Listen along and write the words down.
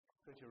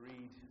going to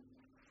read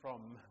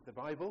from the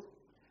Bible,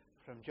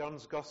 from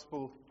John's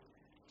Gospel,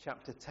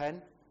 chapter 10.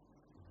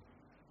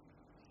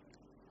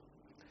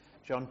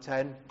 John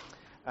 10,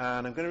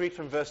 and I'm going to read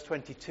from verse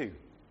 22.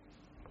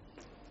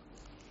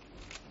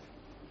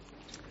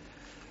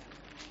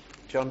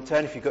 John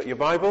 10, if you've got your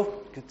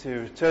Bible, good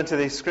to turn to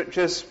these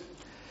scriptures.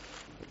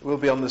 It will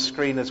be on the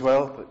screen as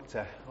well,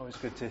 but always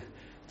good to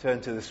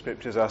turn to the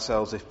scriptures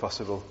ourselves if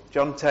possible.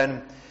 John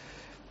 10,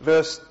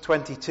 verse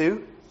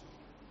 22.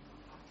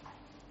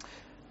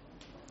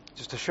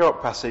 Just a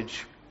short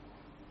passage.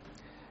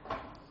 We'll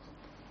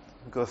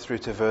go through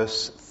to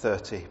verse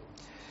 30.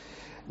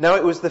 Now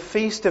it was the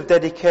feast of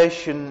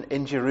dedication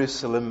in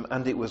Jerusalem,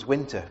 and it was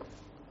winter.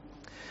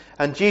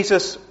 And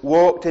Jesus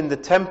walked in the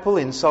temple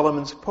in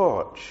Solomon's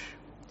porch.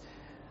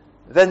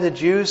 Then the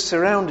Jews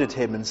surrounded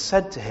him and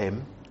said to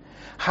him,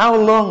 "How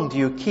long do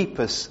you keep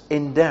us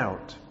in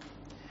doubt?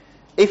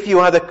 If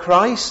you are the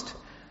Christ,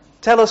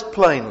 tell us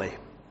plainly."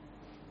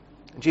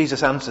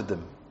 Jesus answered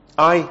them,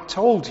 "I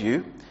told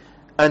you,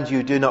 and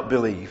you do not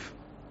believe.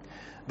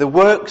 The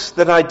works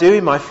that I do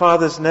in my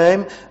Father's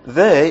name,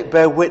 they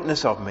bear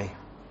witness of me.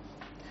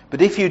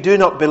 But if you do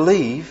not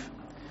believe,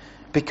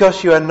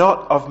 because you are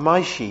not of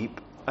my sheep,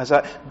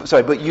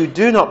 but you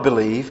do not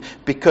believe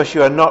because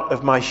you are not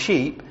of my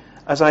sheep,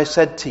 as I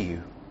said to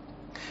you.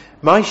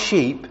 My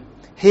sheep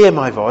hear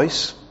my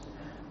voice,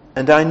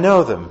 and I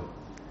know them,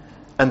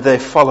 and they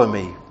follow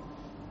me.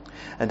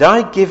 And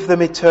I give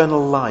them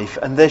eternal life,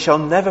 and they shall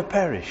never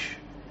perish.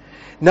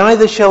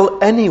 Neither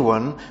shall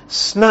anyone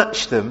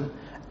snatch them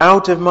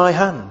out of my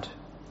hand.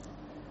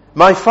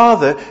 My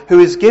Father, who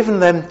has given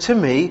them to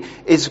me,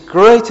 is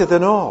greater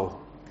than all,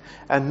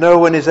 and no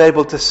one is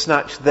able to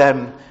snatch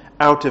them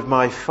out of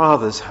my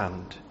Father's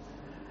hand.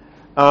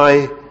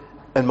 I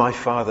and my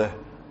Father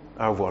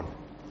are one."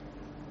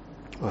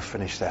 We'll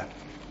finish there.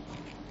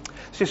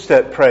 Let's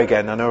just pray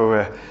again. I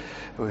know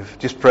we've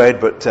just prayed,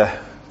 but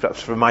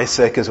perhaps for my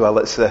sake as well,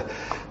 let's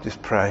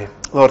just pray.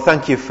 Lord,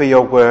 thank you for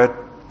your word,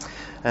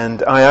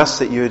 and I ask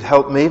that you would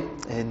help me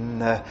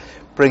in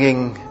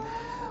bringing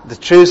the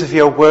truths of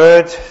your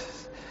word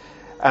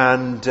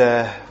and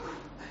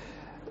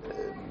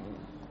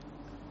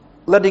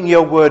letting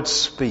your word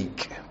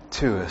speak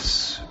to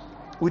us.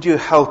 Would you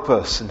help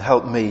us and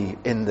help me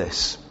in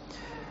this?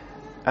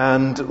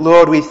 And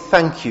Lord, we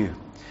thank you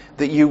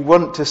that you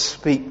want to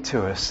speak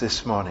to us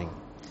this morning.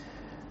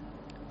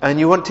 And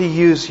you want to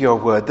use your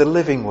word, the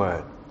living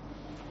word.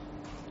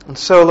 And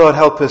so, Lord,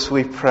 help us,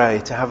 we pray,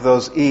 to have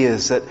those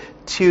ears that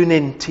tune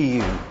in to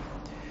you.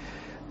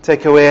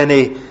 Take away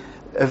any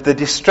of the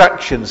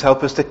distractions.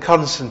 Help us to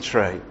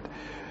concentrate.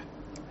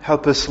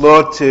 Help us,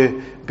 Lord,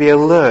 to be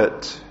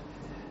alert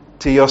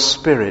to your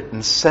Spirit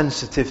and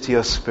sensitive to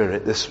your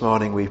Spirit this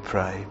morning, we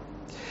pray.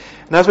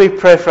 And as we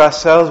pray for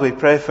ourselves, we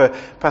pray for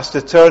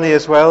Pastor Tony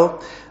as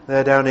well.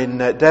 They're down in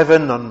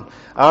Devon on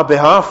our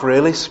behalf,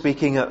 really,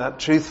 speaking at that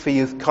Truth for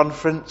Youth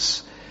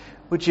conference.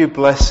 Would you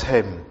bless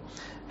him,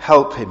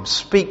 help him,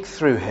 speak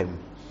through him.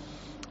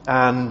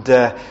 And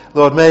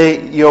Lord, may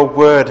your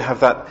word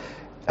have that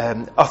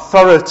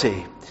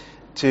authority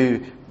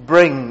to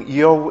bring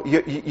your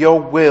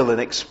will and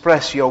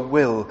express your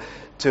will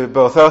to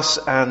both us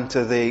and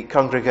to the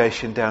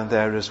congregation down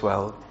there as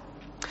well.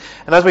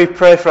 And as we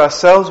pray for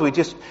ourselves, we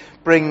just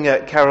bring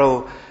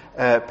Carol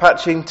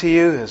Patching to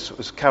you,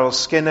 as Carol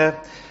Skinner,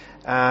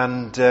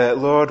 and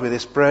Lord, with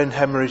this brain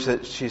hemorrhage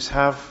that she's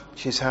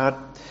had,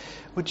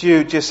 would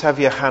you just have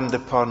your hand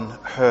upon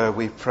her,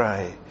 we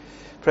pray.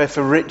 Pray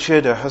for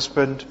Richard, her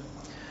husband.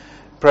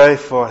 Pray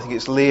for, I think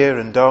it's Leah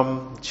and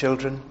Dom,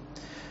 children,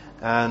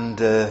 and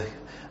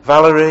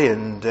Valerie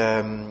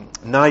and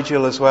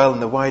Nigel as well,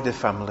 and the wider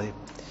family.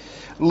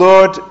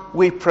 Lord,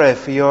 we pray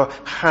for your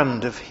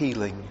hand of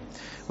healing.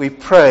 We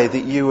pray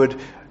that you would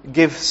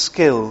give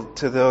skill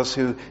to those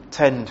who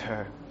tend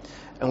her.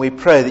 And we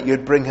pray that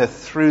you'd bring her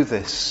through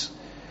this.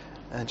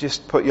 And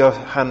just put your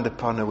hand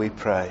upon her, we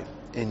pray.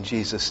 In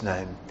Jesus'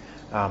 name.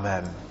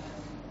 Amen.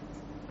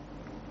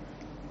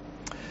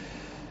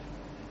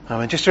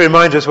 Just a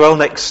reminder as well,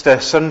 next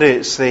Sunday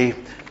there's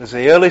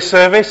the early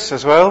service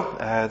as well.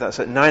 That's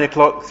at 9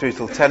 o'clock through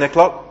till 10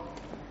 o'clock.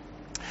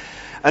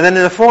 And then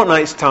in a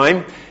fortnight's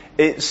time,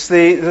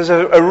 there's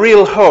a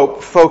Real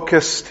Hope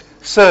focused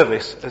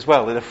service as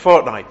well in a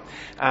fortnight.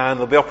 And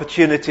there'll be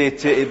opportunity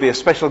it'll be a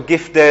special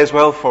gift day as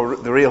well for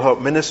the Real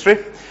Hope Ministry.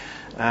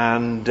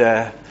 And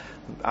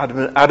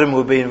Adam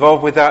will be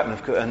involved with that,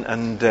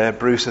 and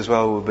Bruce as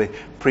well will be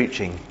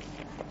preaching.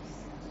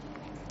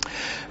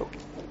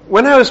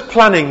 When I was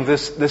planning the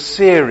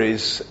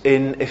series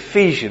in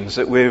Ephesians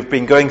that we've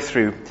been going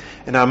through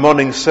in our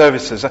morning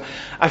services,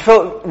 I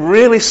felt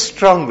really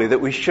strongly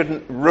that we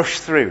shouldn't rush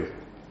through,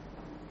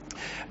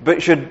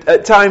 but should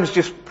at times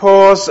just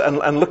pause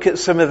and look at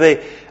some of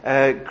the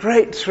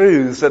great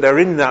truths that are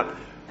in that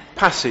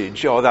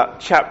passage or that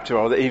chapter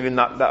or even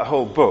that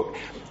whole book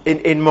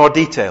in more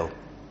detail.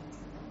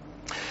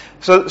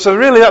 So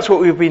really that's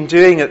what we've been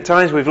doing at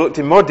times. We've looked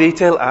in more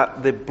detail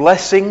at the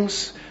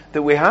blessings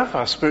that we have,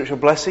 our spiritual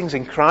blessings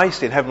in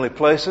Christ in heavenly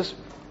places.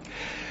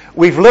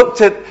 We've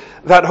looked at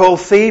that whole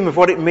theme of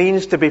what it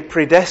means to be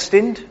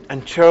predestined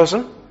and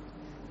chosen.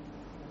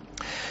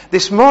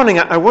 This morning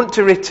I want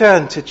to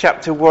return to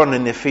chapter 1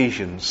 in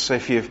Ephesians. So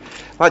if you'd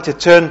like to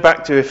turn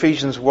back to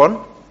Ephesians 1,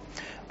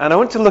 and I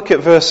want to look at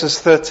verses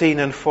 13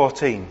 and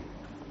 14.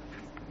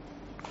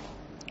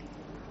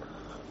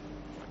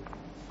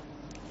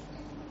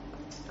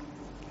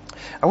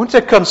 I want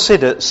to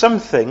consider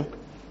something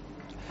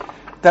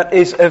that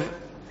is of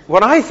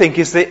what I think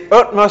is the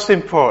utmost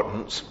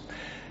importance,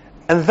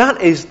 and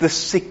that is the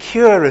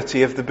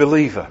security of the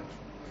believer.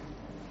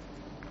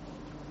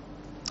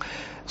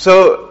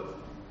 So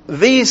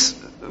these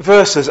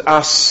verses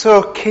are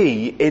so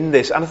key in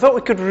this, and I thought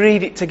we could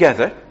read it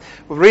together.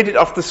 We'll read it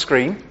off the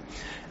screen,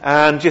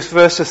 and just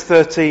verses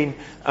 13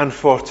 and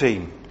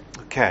 14.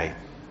 Okay.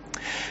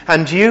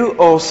 And you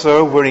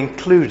also were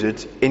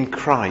included in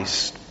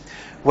Christ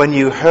when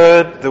you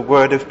heard the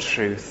word of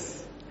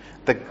truth,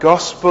 the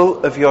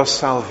gospel of your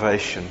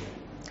salvation.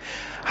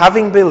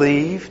 Having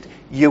believed,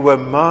 you were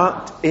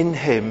marked in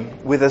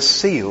him with a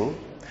seal,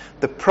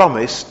 the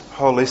promised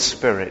Holy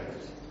Spirit,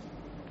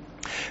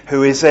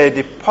 who is a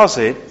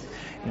deposit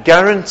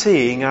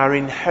guaranteeing our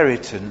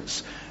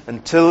inheritance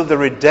until the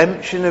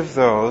redemption of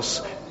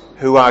those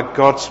who are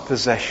God's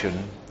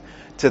possession,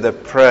 to the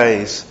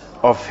praise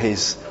of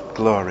his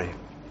glory.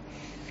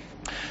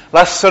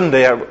 Last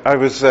Sunday,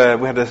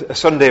 we had a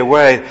Sunday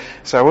away,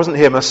 so I wasn't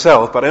here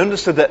myself, but I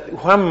understood that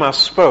Juanma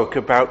spoke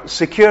about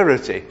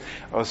security,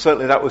 or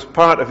certainly that was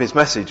part of his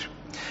message,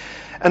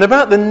 and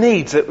about the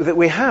needs that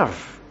we have,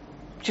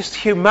 just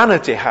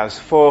humanity has,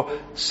 for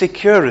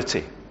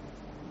security.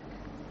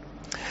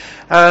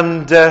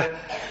 And I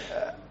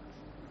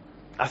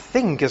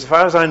think, as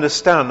far as I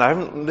understand, I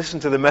haven't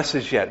listened to the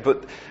message yet,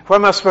 but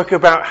Juanma spoke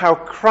about how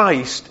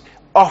Christ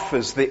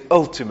offers the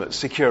ultimate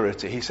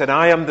security. He said,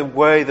 I am the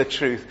way, the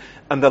truth,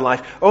 and the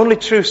life. Only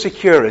true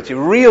security,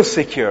 real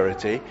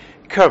security,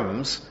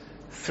 comes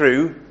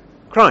through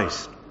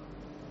Christ.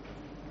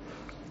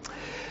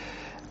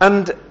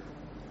 And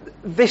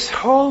this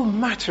whole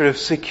matter of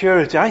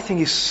security, I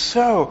think, is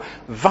so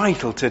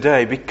vital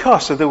today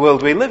because of the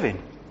world we live in.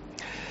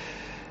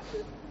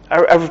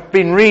 I've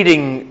been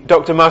reading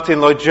Dr.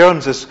 Martin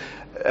Lloyd-Jones's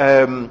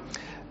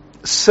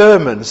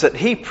sermons that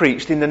he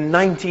preached in the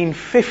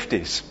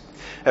 1950s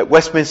at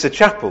Westminster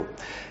Chapel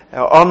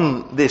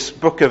on this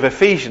book of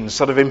Ephesians,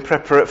 sort of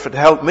to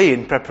help me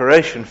in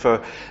preparation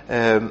for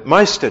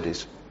my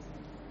studies.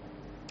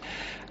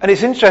 And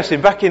it's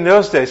interesting, back in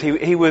those days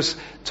he was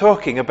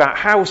talking about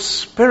how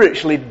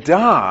spiritually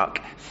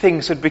dark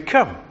things had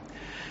become,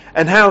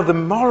 and how the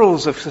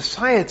morals of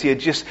society had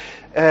just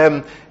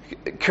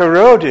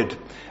corroded,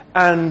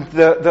 and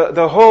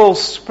the whole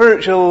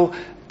spiritual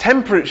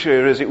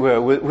temperature, as it were,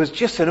 was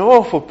just an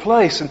awful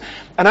place.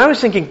 And I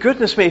was thinking,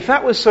 goodness me, if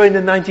that was so in the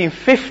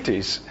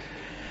 1950s,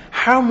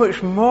 how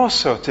much more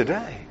so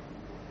today?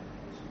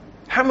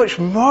 How much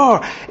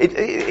more?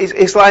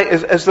 It's like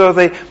as though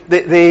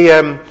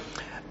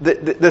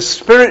the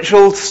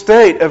spiritual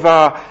state of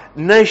our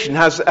nation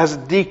has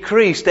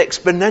decreased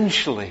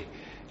exponentially.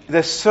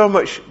 There's so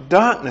much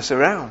darkness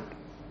around.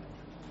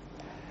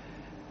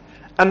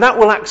 And that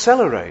will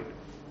accelerate.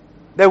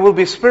 There will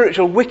be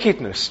spiritual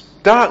wickedness,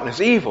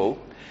 darkness,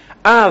 evil,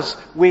 as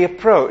we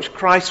approach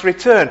Christ's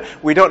return.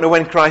 We don't know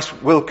when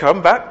Christ will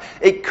come back.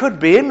 It could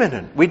be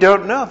imminent. We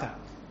don't know that.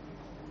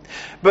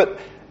 But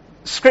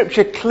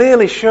Scripture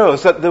clearly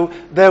shows that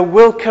there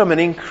will come an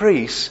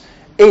increase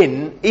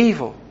in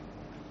evil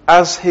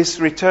as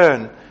his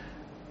return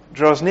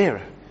draws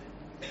nearer.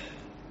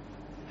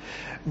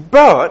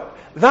 But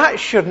that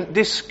shouldn't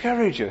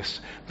discourage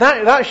us.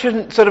 That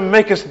shouldn't sort of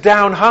make us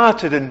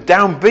downhearted and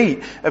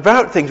downbeat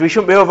about things. We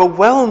shouldn't be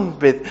overwhelmed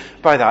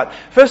by that.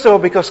 First of all,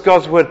 because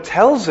God's Word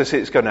tells us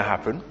it's going to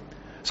happen.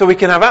 So we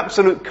can have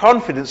absolute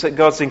confidence that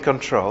God's in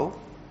control.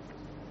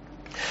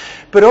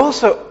 But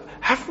also,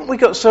 haven't we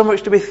got so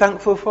much to be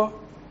thankful for?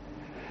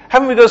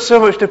 Haven't we got so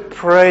much to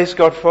praise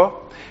God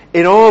for?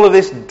 In all of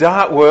this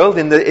dark world,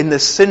 in the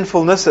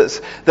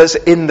sinfulness that's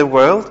in the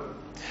world.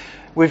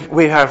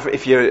 We have,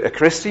 if you're a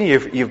Christian,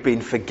 you've been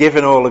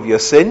forgiven all of your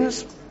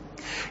sins.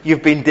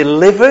 You've been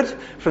delivered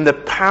from the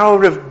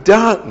power of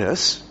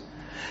darkness,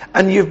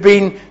 and you've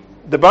been,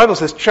 the Bible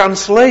says,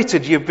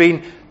 translated. You've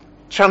been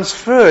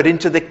transferred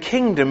into the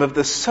kingdom of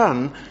the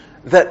Son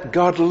that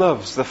God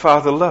loves, the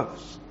Father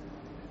loves.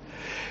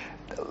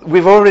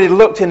 We've already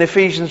looked in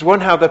Ephesians 1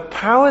 how the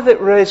power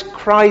that raised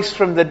Christ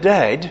from the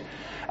dead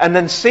and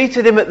then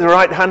seated him at the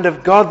right hand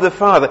of God the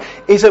Father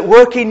is at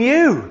work in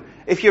you.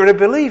 If you're a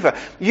believer,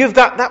 you've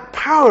that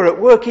power at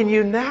work in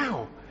you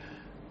now.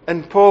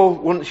 And Paul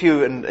wants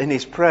you in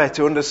his prayer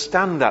to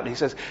understand that. He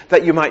says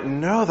that you might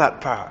know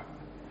that power.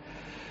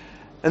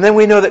 And then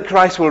we know that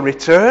Christ will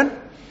return.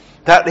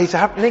 That is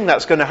happening.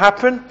 That's going to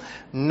happen.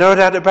 No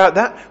doubt about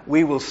that.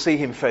 We will see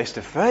him face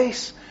to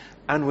face,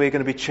 and we're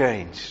going to be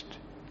changed.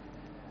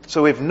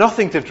 So we've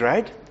nothing to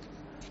dread,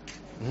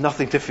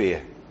 nothing to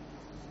fear.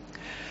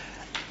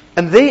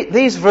 And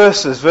these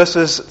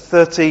verses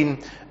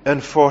 13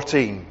 and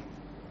 14,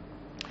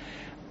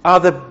 are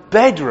the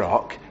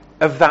bedrock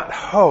of that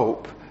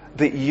hope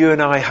that you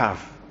and I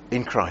have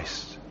in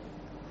Christ.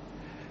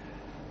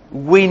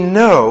 We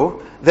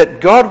know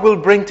that God will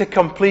bring to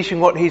completion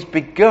what He's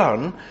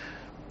begun,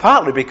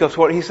 partly because of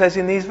what He says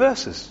in these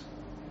verses.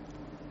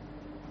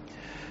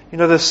 You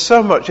know, there's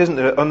so much, isn't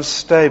there,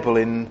 unstable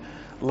in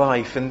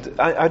life, and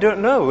I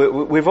don't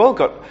know. We've all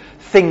got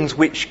things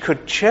which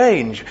could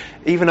change,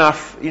 even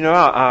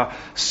our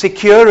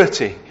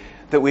security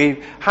that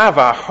we have,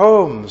 our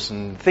homes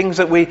and things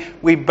that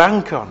we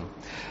bank on.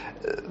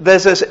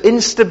 There's this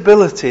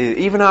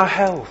instability, even our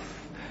health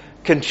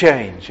can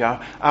change,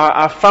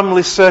 our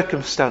family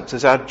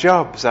circumstances, our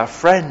jobs, our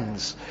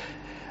friends.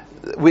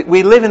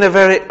 We live in a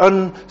very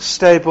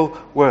unstable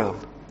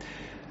world.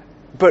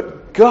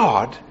 But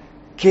God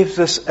gives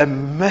us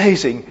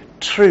amazing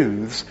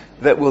truths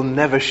that will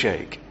never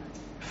shake.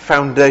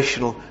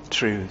 Foundational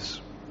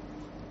truths.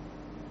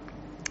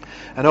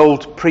 An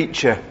old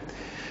preacher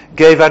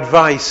gave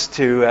advice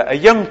to a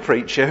young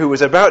preacher who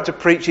was about to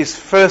preach his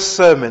first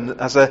sermon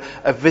as a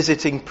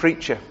visiting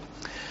preacher.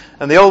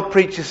 And the old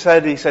preacher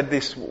said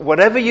this: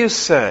 whatever you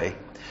say,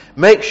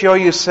 make sure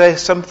you say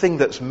something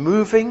that's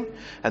moving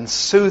and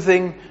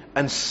soothing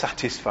and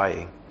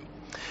satisfying.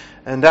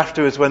 And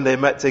afterwards, when they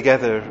met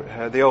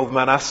together, the old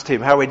man asked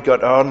him how he'd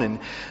got on, and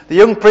the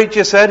young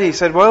preacher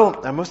said,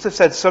 well, I must have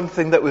said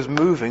something that was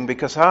moving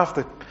because half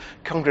the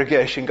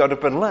congregation got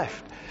up and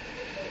left.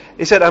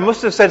 He said, I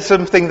must have said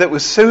something that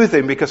was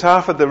soothing because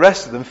half of the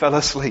rest of them fell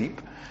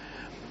asleep.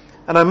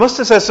 And I must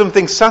have said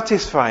something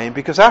satisfying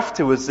because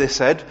afterwards they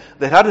said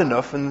they'd had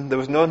enough and there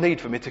was no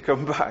need for me to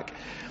come back.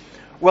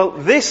 Well,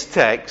 this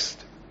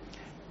text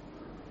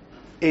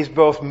is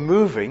both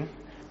moving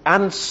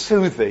and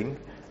soothing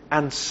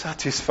and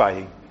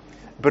satisfying,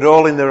 but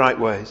all in the right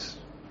ways.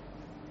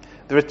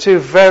 There are two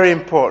very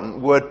important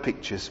word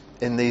pictures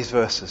in these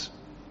verses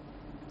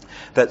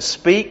that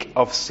speak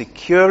of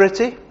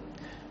security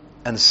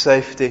and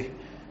safety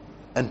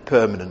and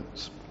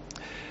permanence.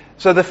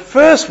 So the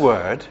first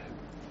word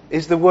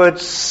is the word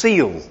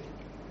seal.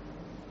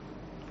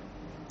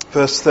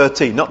 Verse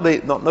 13, not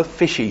the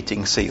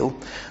fish-eating seal.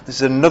 This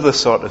is another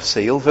sort of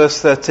seal.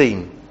 Verse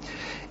 13.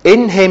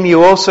 In Him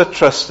you also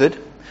trusted,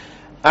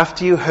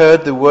 after you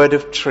heard the word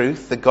of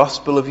truth, the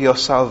gospel of your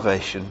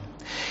salvation,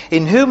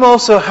 in whom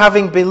also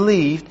having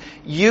believed,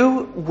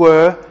 you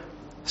were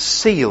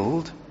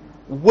sealed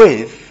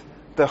with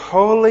the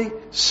Holy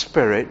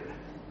Spirit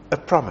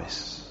of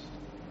promise.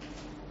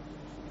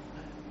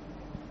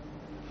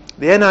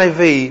 The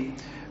NIV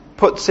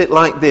puts it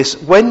like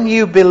this: when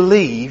you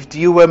believed,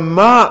 you were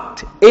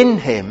marked in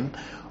Him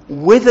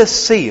with a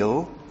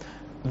seal,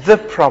 the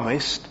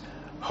promised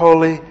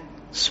Holy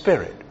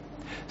Spirit.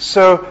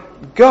 So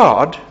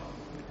God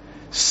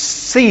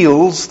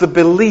seals the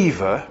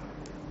believer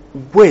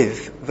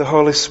with the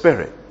Holy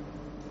Spirit.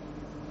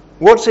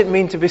 What's it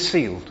mean to be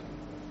sealed?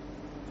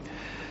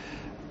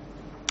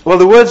 Well,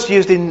 the word's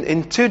used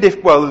in two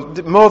different, well,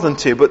 more than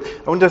two, but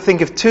I want to think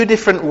of two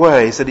different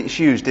ways that it's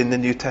used in the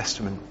New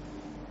Testament.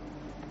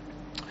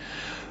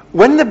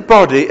 When the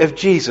body of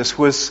Jesus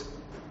was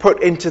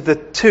put into the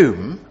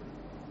tomb,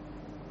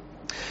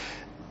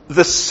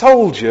 the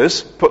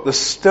soldiers put the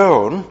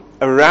stone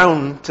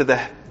around to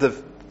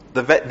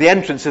the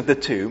entrance of the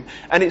tomb,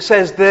 and it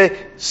says they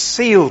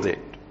sealed it.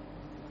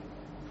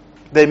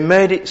 They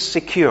made it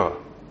secure.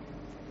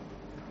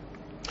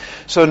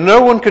 So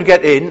no one could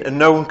get in and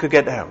no one could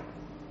get out.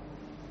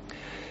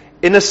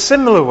 In a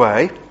similar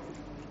way,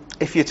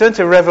 if you turn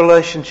to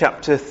Revelation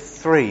chapter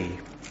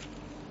 20,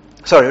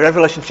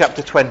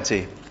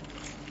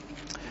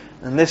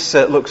 and this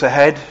looks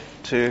ahead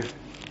to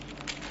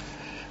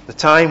the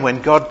time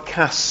when God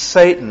casts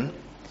Satan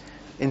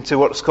into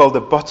what's called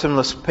the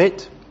bottomless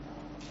pit.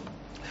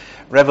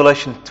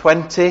 Revelation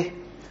 20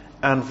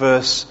 and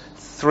verse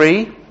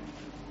 3,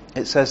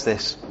 it says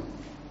this: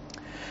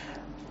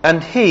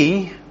 and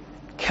He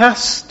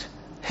cast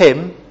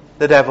him,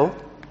 the devil,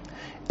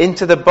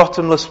 into the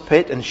bottomless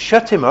pit and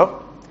shut him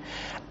up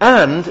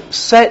and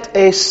set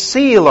a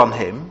seal on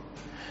him,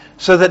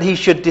 so that he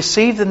should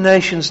deceive the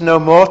nations no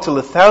more till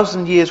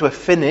 1,000 years were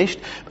finished.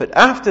 But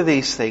after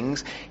these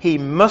things he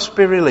must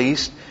be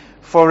released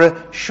for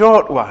a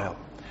short while.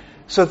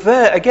 So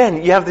there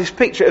again you have this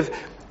picture of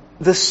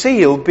the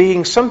seal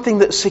being something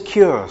that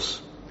secures,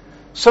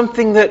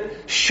 something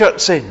that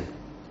shuts in,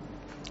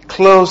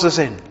 closes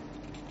in.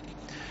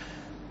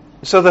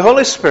 So the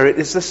Holy Spirit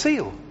is the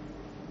seal,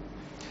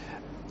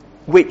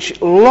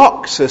 which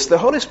locks us, the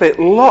Holy Spirit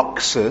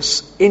locks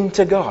us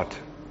into God,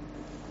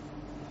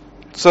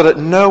 so that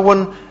no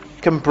one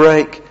can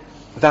break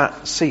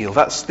that seal.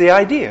 That's the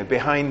idea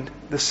behind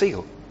the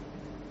seal.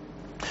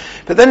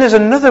 But then there's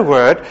another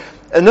way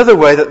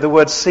that the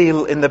word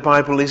seal in the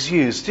Bible is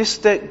used.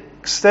 Just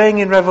staying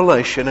in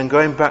Revelation and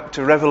going back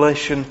to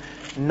Revelation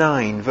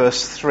 9,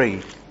 verse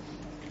 3.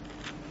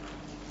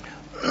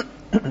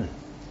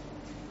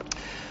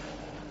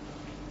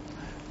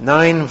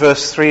 9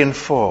 verse 3 and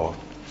 4.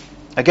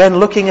 Again,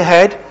 looking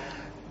ahead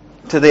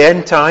to the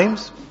end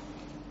times,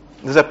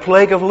 there's a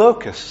plague of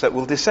locusts that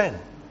will descend.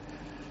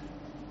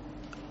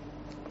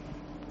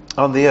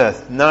 on the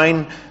earth.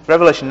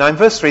 Revelation 9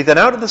 verse 3, then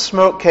out of the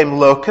smoke came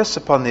locusts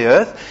upon the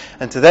earth,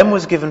 and to them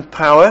was given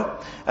power,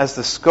 as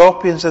the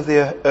scorpions of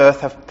the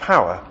earth have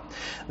power.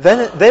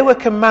 Then they were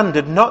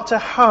commanded not to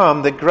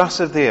harm the grass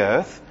of the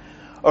earth,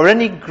 or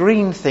any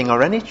green thing,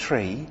 or any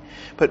tree,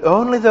 but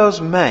only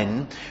those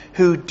men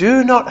who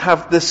do not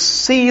have the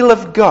seal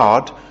of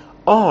God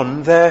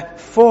on their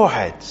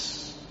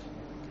foreheads.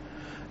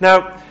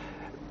 Now,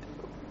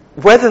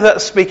 whether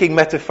that's speaking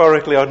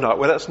metaphorically or not,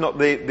 well, that's not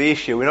the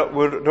issue. We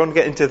don't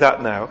get into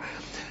that now.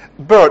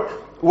 But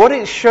what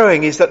it's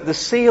showing is that the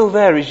seal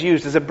there is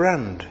used as a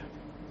brand,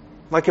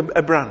 like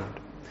a brand.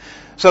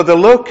 So the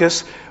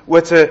locusts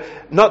were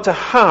not to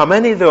harm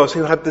any of those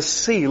who had the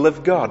seal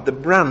of God, the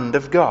brand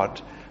of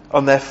God,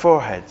 on their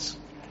foreheads.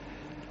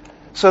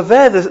 So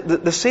there,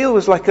 the seal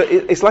was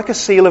it's like a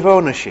seal of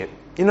ownership.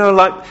 You know,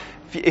 like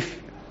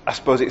if I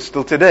suppose it's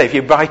still today. If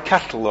you buy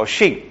cattle or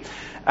sheep,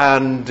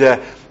 and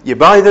you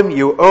buy them,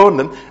 you own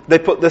them, they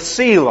put the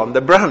seal on,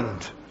 the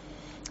brand.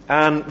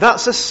 And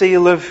that's a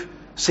seal of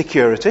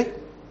security,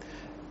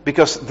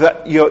 because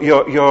that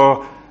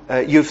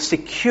you've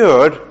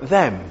secured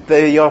them.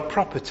 They're your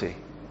property.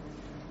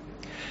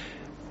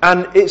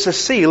 And it's a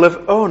seal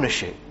of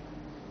ownership.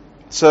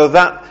 So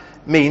that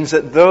means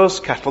that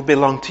those cattle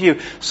belong to you.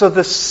 So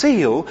the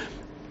seal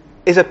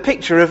is a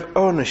picture of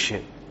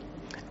ownership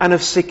and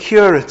of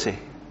security,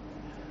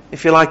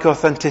 if you like,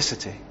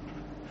 authenticity.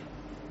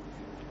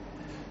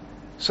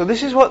 So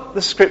this is what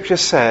the scripture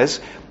says.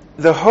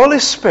 The Holy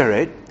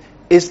Spirit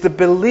is the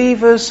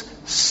believer's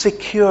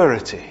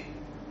security,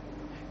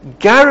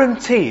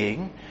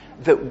 guaranteeing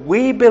that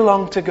we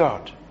belong to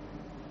God.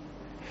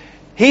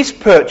 He's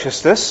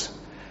purchased us.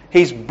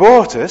 He's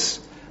bought us.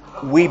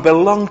 We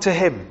belong to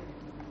Him.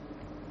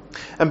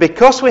 And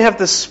because we have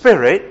the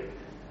Spirit,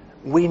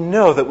 we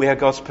know that we are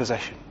God's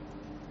possession.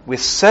 We're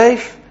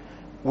safe.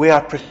 We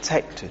are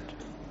protected.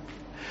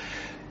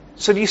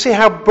 So do you see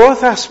how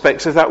both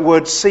aspects of that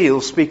word seal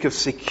speak of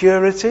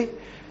security,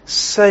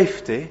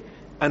 safety,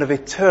 and of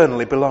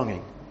eternally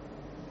belonging?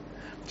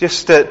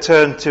 Just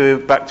turn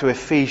back to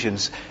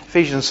Ephesians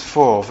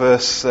 4,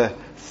 verse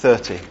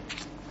 30.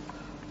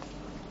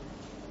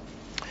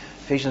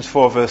 Ephesians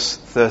 4, verse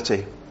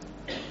 30.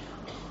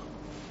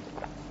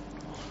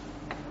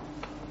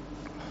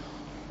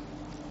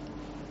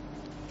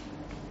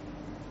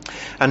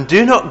 And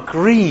do not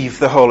grieve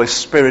the Holy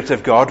Spirit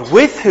of God,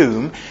 with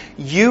whom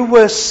you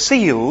were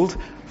sealed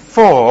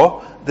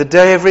for the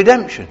day of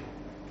redemption.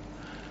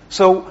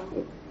 Sealed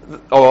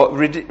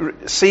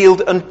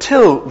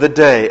until the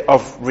day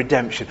of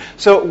redemption.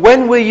 So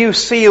when were you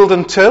sealed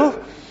until?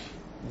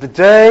 The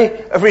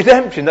day of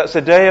redemption. That's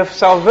the day of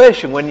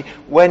salvation,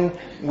 when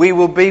we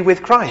will be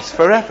with Christ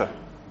forever.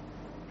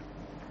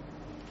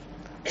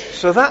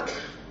 So that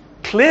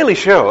clearly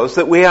shows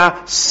that we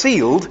are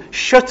sealed,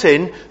 shut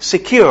in,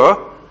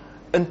 secure,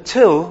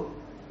 until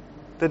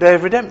the day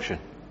of redemption,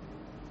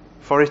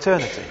 for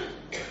eternity.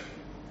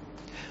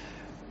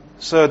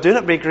 So do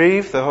not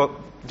grieve the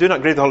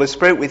Holy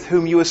Spirit, with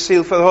whom you were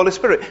sealed for the Holy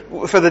Spirit,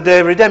 for the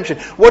day of redemption.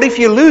 What if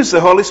you lose the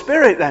Holy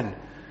Spirit then?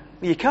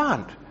 You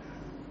can't.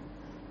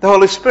 The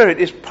Holy Spirit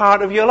is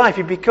part of your life.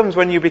 He becomes,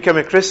 when you become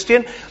a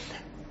Christian,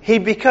 He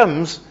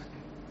becomes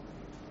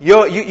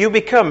you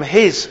become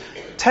His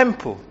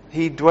temple.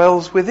 He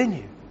dwells within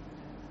you.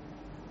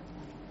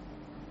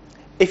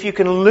 If you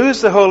can lose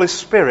the Holy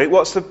Spirit,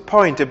 what's the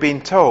point of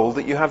being told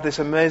that you have this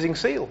amazing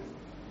seal?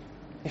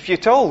 If you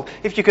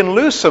can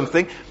lose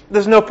something,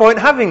 there's no point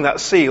having that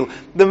seal.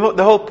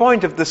 The whole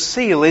point of the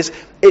seal is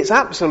it's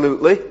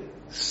absolutely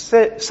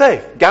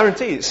safe,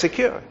 guaranteed, it's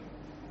secure.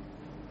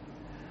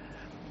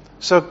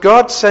 So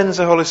God sends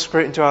the Holy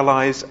Spirit into our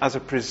lives as a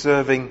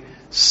preserving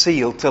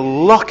seal to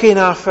lock in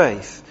our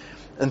faith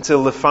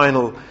until the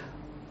final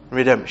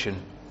redemption.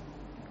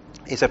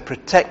 It's a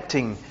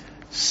protecting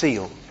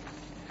seal.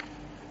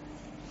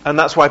 And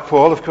that's why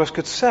Paul, of course,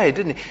 could say,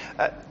 didn't he,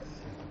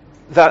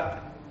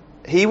 that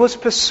he was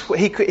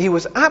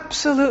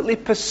absolutely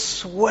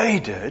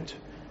persuaded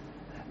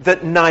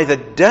that neither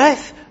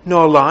death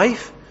nor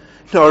life,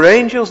 nor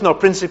angels, nor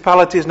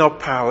principalities, nor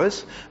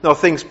powers, nor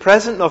things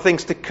present, nor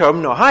things to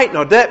come, nor height,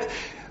 nor depth,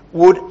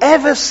 would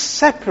ever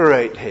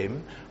separate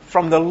him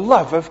from the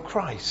love of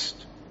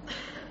Christ.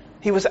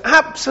 He was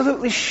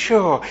absolutely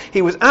sure,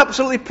 he was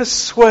absolutely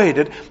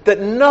persuaded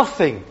that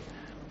nothing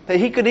that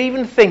he could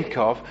even think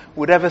of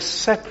would ever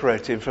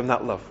separate him from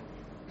that love.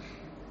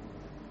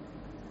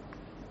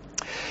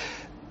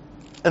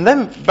 And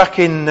then back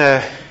in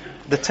the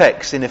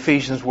text in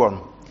Ephesians 1,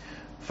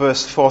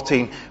 verse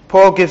 14,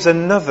 Paul gives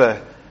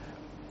another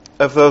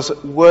of those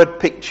word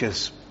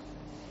pictures.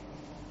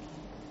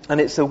 And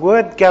it's the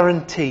word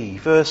guarantee,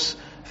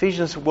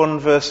 Ephesians 1,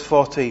 verse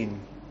 14.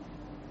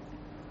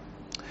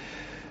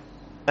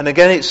 And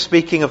again it's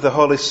speaking of the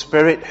Holy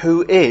Spirit,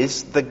 who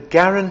is the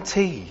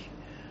guarantee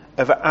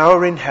of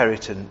our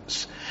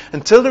inheritance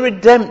until the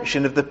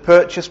redemption of the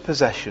purchased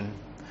possession,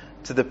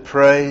 to the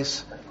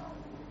praise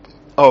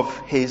of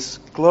His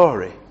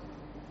glory.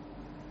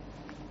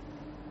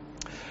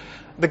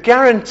 The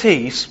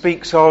guarantee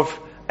speaks of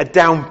a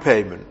down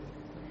payment.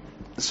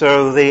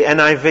 So the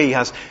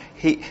NIV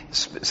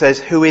says,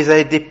 who is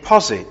a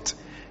deposit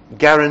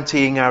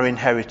guaranteeing our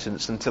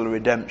inheritance until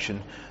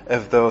redemption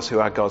of those who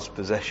are God's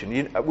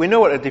possession. We know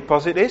what a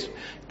deposit is.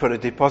 Put a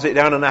deposit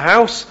down on a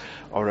house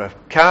or a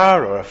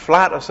car or a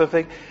flat or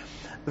something.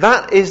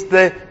 That is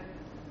the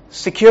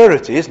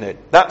security, isn't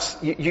it? That's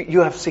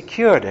you have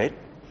secured it.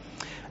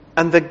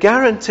 And the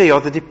guarantee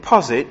or the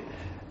deposit,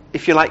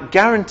 if you like,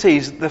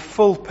 guarantees the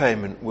full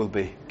payment will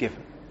be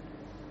given.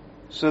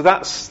 So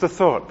that's the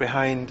thought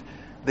behind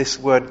this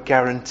word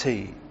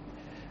guarantee.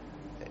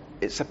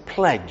 It's a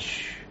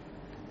pledge.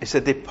 It's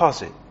a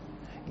deposit.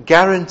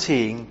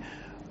 Guaranteeing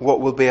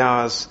what will be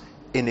ours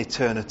in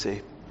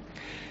eternity.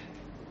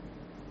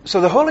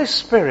 So the Holy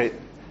Spirit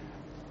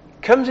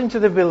comes into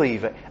the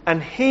believer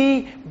and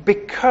He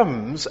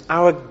becomes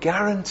our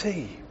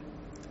guarantee.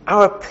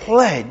 Our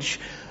pledge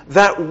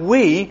that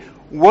we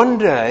one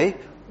day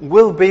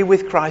will be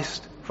with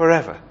Christ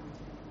forever.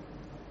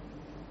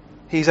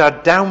 He's our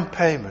down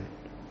payment.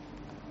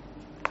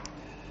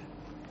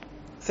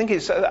 I think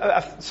it's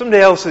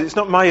somebody else. It's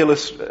not my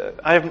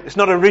it's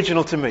not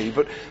original to me,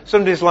 but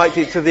somebody's liked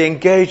it to the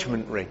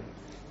engagement ring.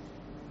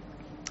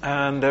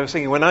 And I was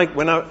thinking when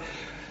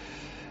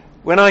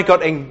I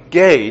got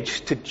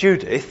engaged to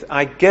Judith,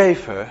 I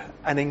gave her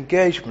an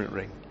engagement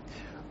ring,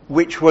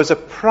 which was a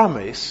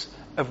promise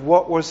of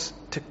what was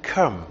to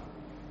come,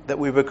 that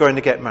we were going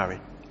to get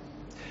married.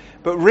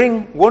 But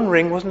one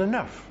ring wasn't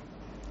enough.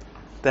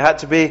 There had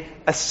to be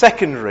a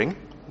second ring,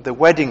 the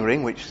wedding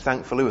ring, which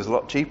thankfully was a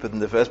lot cheaper than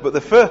the first. But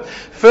the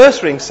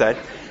first ring said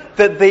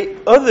that the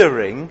other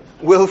ring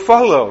will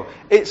follow.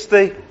 It's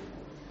the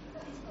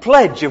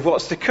pledge of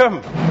what's to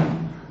come.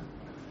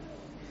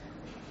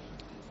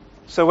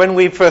 So when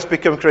we first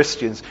become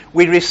Christians,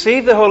 we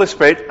receive the Holy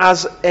Spirit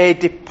as a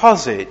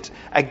deposit,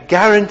 a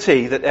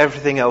guarantee that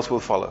everything else will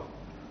follow.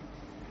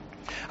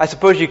 I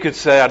suppose you could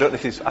say, I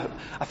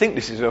think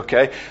this is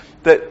okay,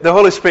 that the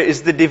Holy Spirit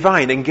is the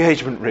divine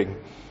engagement ring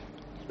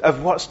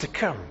of what's to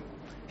come.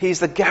 He's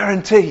the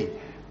guarantee.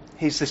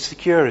 He's the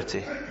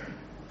security.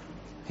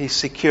 He's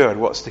secured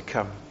what's to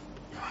come.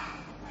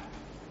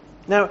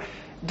 Now,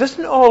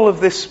 doesn't all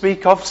of this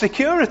speak of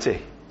security?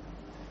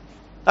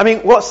 I mean,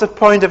 what's the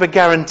point of a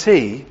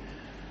guarantee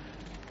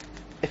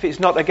if it's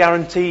not a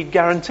guaranteed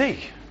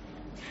guarantee?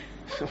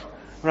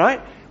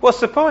 Right? What's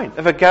the point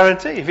of a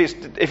guarantee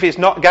if it's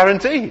not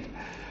guaranteed?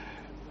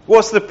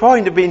 What's the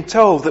point of being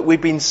told that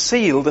we've been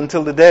sealed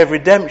until the day of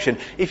redemption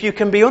if you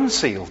can be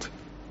unsealed?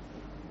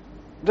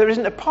 There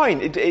isn't a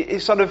point.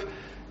 It sort of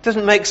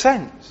doesn't make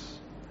sense.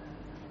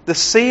 The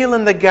seal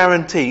and the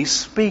guarantee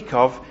speak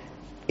of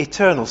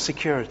eternal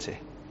security.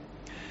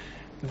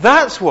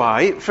 That's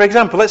why, for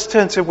example, let's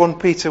turn to 1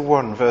 Peter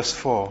 1 verse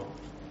 4.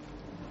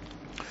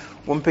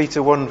 1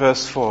 Peter 1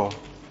 verse 4.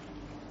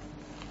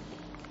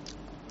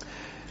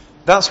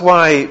 That's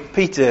why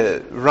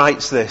Peter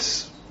writes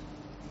this.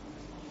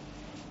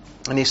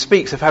 And he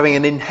speaks of having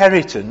an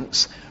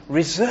inheritance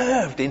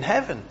reserved in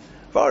heaven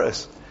for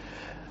us.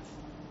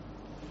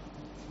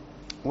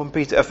 1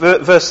 Peter,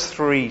 verse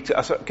 3.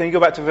 Can you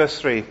go back to verse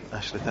 3,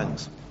 Ashley?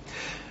 Thanks.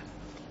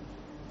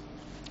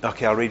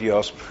 Okay, I'll read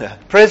yours.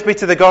 Praise be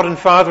to the God and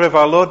Father of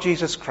our Lord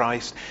Jesus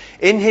Christ.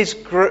 In His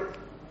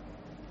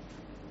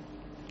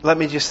let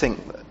me just think.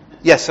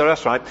 Yes, sir,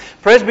 that's right.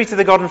 Praise be to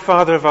the God and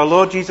Father of our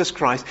Lord Jesus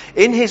Christ.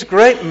 In His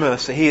great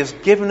mercy, He has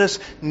given us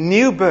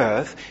new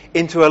birth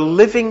into a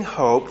living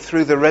hope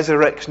through the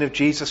resurrection of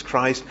Jesus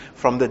Christ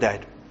from the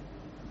dead.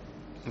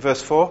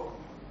 Verse 4.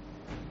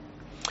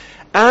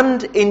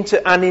 And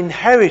into an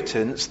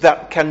inheritance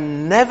that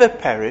can never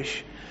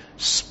perish,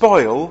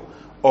 spoil,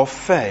 or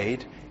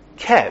fade,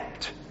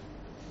 kept,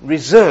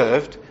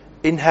 reserved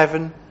in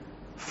heaven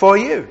for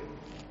you.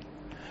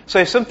 So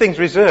if something's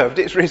reserved,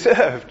 it's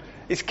reserved.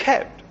 It's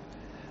kept.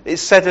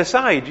 It's set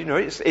aside.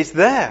 It's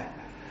there.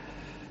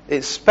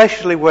 It's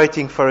specially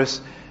waiting for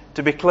us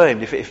to be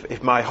claimed.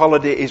 If my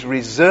holiday is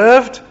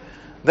reserved,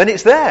 then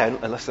it's there,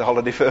 unless the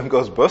holiday firm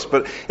goes bust,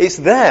 but it's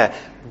there.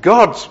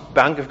 God's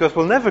bank, of course,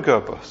 will never go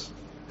bust.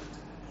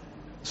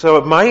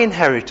 So my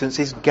inheritance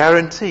is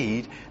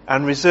guaranteed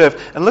and reserved.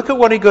 And look at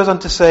what he goes on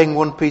to say in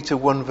 1 Peter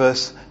 1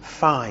 verse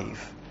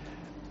 5.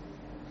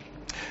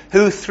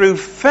 Who through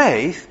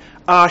faith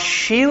are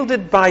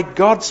shielded by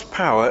God's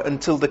power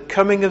until the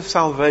coming of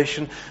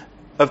salvation,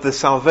 of the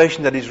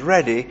salvation that is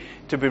ready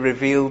to be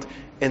revealed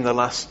in the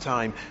last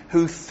time.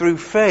 Who through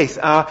faith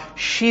are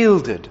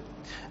shielded.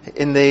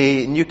 In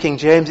the New King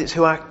James, it's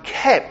who are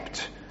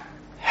kept,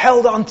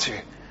 held onto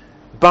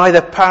by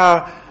the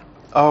power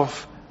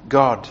of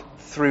God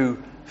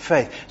through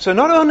faith. So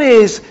not only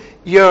is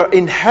your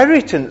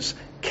inheritance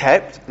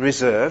kept,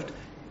 reserved,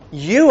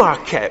 you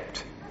are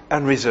kept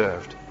and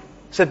reserved.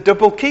 It's a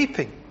double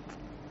keeping.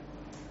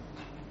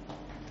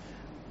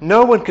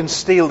 No one can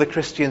steal the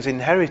Christian's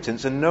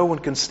inheritance and no one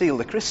can steal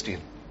the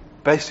Christian,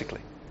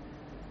 basically,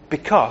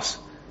 because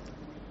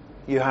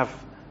you have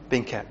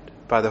been kept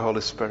by the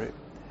Holy Spirit.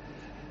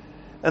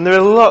 And there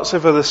are lots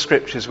of other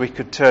scriptures we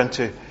could turn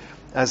to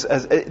As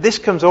this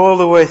comes all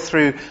the way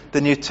through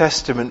the New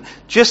Testament.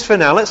 Just for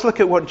now, let's look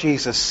at what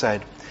Jesus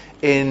said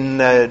in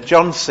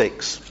John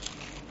 6.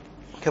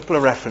 A couple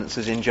of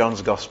references in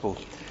John's Gospel.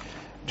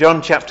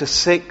 John chapter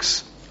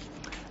 6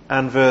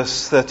 and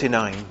verse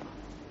 39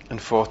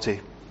 and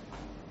 40.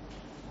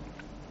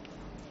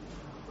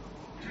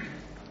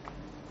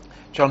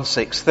 John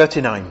 6,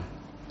 39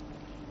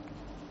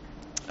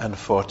 and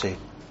 40.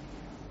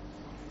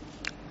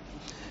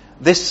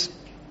 This,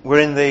 we're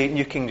in the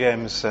New King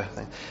James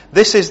thing.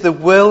 This is the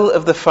will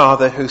of the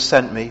Father who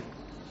sent me,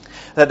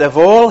 that of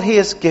all he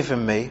has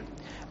given me,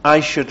 I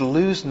should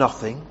lose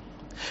nothing,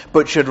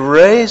 but should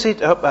raise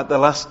it up at the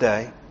last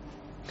day.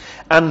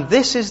 And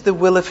this is the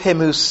will of him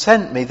who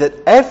sent me,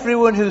 that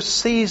everyone who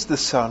sees the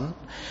Son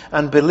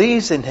and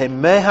believes in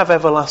him may have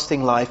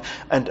everlasting life,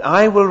 and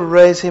I will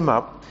raise him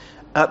up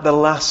at the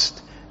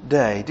last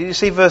day. Did you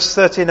see verse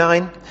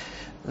 39?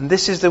 And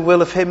this is the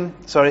will of him,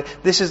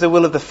 this is the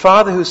will of the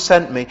Father who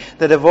sent me,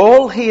 that of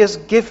all he has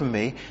given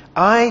me,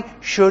 I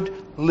should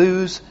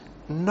lose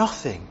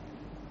nothing.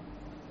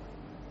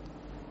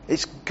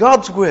 It's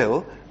God's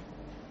will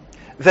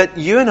that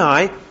you and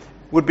I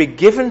would be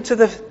given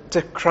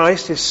to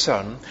Christ his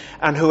Son,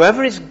 and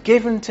whoever is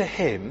given to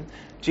him,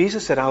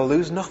 Jesus said, I'll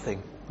lose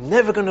nothing.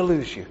 Never going to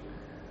lose you.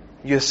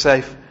 You're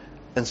safe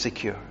and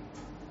secure.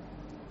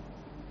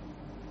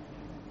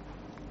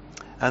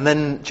 And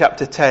then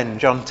chapter 10,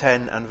 John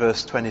 10 and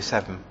verse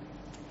 27.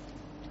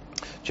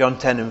 John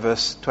 10 and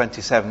verse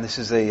 27. This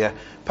is the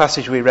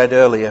passage we read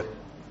earlier.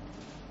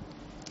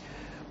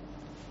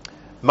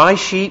 My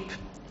sheep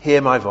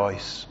hear my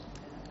voice,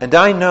 and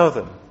I know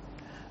them,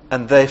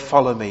 and they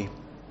follow me.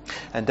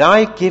 And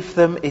I give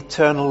them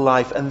eternal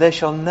life, and they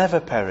shall never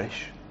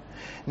perish.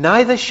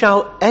 Neither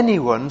shall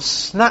anyone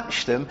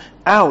snatch them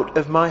out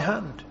of my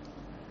hand.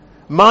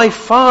 My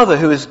Father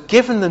who has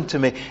given them to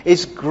me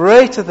is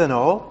greater than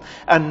all,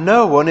 and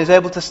no one is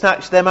able to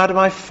snatch them out of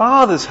my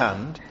Father's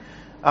hand.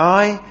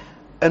 I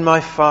and my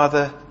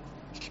Father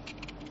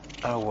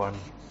are one.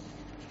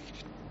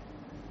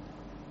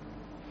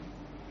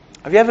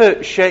 Have you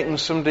ever shaken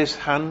somebody's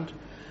hand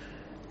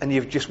and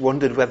you've just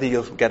wondered whether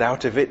you'll get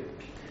out of it?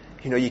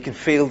 You know, you can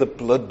feel the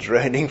blood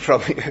draining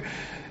from you.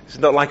 It's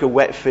not like a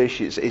wet fish.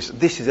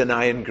 This is an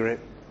iron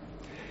grip.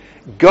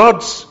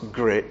 God's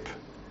grip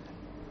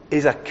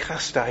is a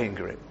cast iron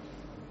grip.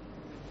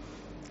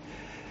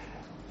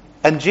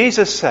 And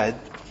Jesus said,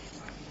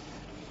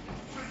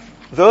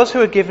 those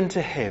who are given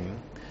to him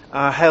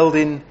are held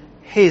in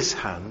his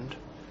hand,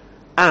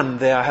 and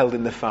they are held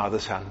in the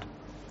Father's hand.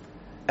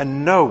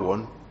 And no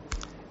one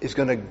is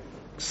going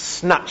to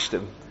snatch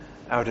them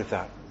out of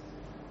that.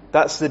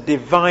 That's the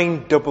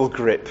divine double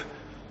grip.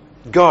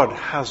 God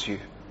has you.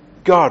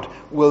 God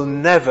will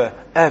never,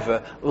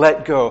 ever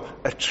let go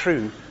a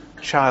true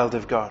child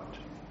of God.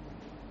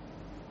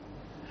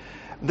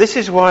 This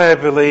is why I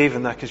believe,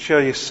 and I can show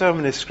you so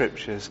many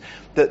scriptures,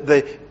 that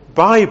the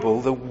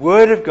Bible, the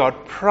Word of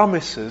God,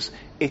 promises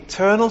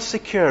eternal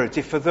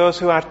security for those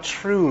who are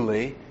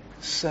truly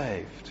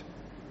saved.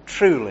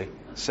 Truly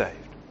saved.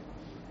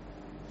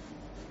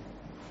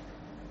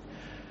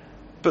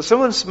 But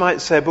someone might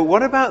say, but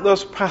what about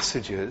those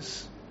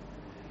passages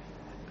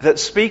that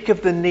speak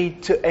of the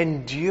need to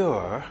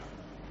endure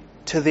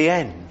to the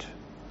end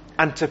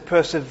and to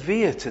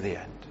persevere to the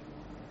end?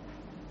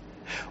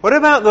 What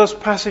about those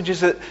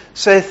passages that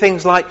say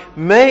things like,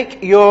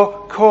 make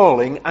your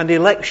calling and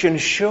election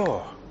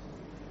sure?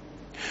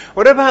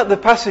 What about the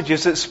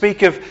passages that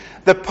speak of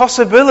the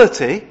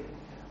possibility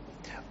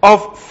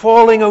of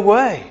falling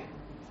away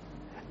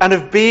and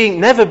of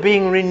never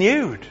being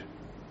renewed?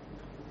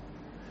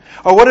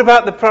 Or what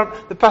about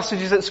the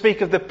passages that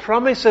speak of the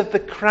promise of the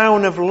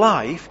crown of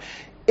life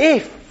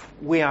if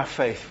we are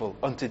faithful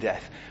unto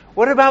death?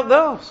 What about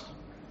those?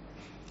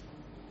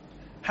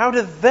 How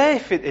do they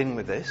fit in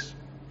with this?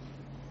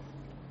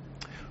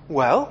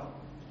 Well,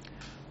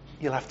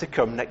 you'll have to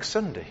come next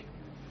Sunday,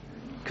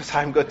 because I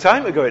haven't got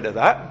time to go into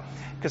that,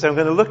 because I'm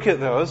going to look at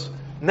those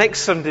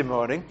next Sunday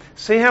morning,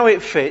 see how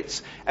it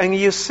fits, and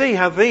you'll see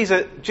how these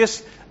are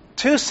just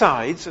two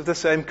sides of the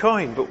same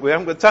coin, but we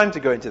haven't got time to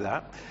go into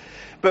that.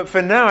 But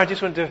for now, I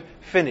just want to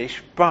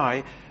finish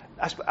by,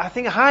 I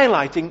think,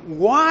 highlighting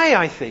why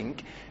I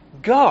think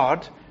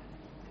God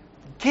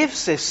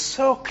gives this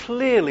so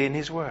clearly in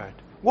his Word.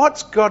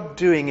 What's God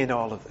doing in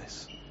all of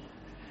this?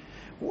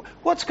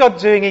 What's God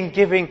doing in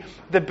giving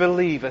the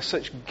believer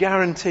such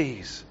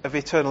guarantees of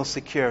eternal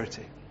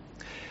security?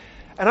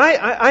 And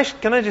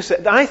can I just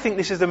say, I think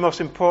this is the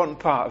most important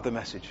part of the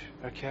message,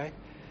 okay?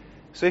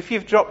 So if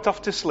you've dropped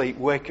off to sleep,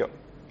 wake up,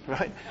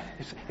 right?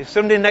 If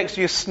somebody next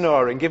to you is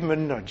snoring, give them a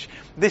nudge.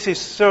 This is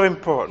so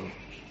important.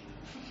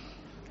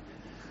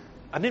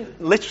 I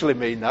didn't literally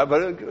mean that,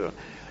 but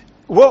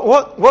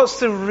what's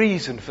the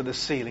reason for the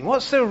sealing?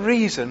 What's the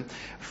reason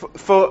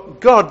for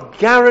God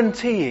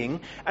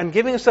guaranteeing and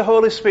giving us the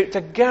Holy Spirit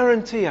to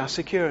guarantee our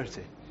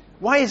security?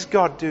 Why is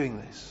God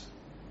doing this?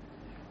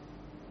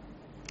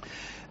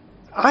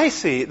 I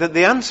see that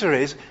the answer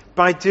is,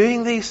 by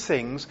doing these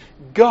things,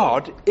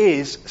 God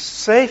is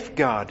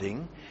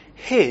safeguarding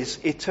His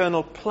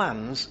eternal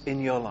plans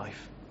in your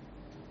life.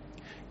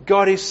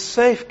 God is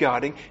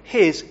safeguarding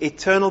His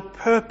eternal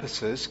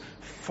purposes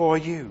for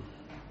you.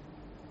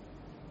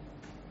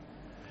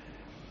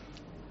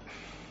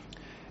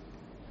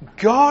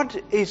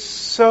 God is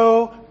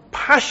so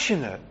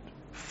passionate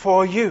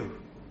for you.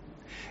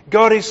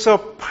 God is so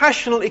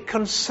passionately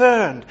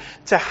concerned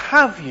to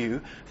have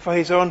you for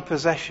His own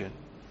possession.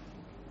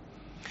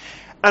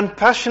 And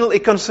passionately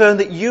concerned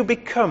that you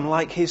become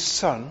like His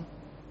Son,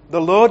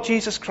 the Lord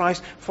Jesus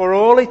Christ, for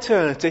all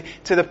eternity,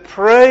 to the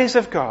praise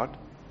of God,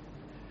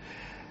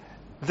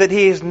 that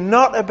He is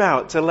not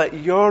about to let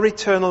your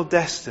eternal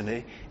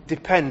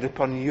depend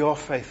upon your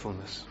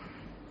faithfulness.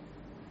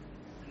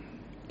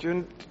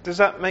 Does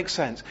that make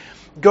sense?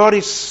 God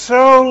is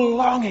so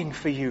longing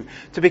for you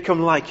to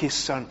become like His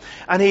Son.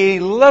 And He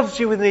loves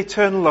you with an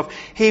eternal love.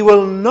 He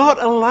will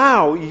not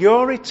allow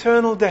your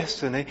eternal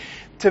destiny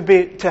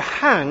to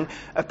hang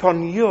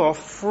upon your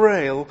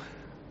frail,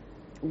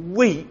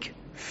 weak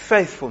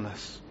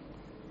faithfulness.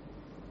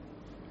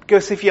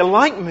 Because if you're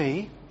like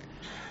me,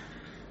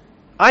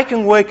 I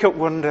can wake up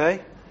one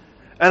day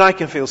and I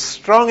can feel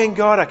strong in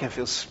God, I can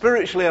feel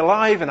spiritually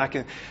alive, and I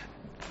can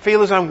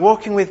feel as I'm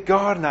walking with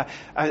God, and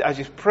I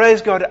just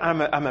praise God,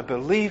 I'm a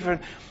believer.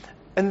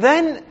 And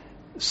then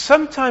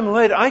sometime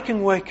later I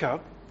can wake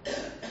up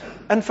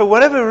and for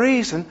whatever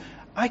reason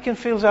I can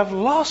feel as I've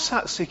lost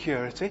that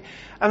security.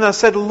 And I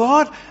said,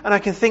 Lord, and I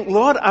can think,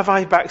 Lord, have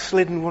I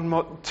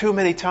backslidden too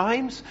many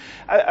times?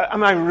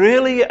 Am I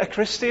really a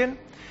Christian?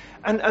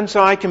 And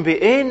so I can be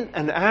in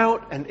and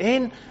out and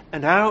in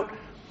and out.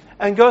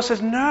 And God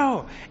says,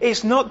 no,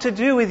 it's not to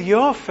do with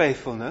your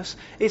faithfulness.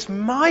 It's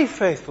my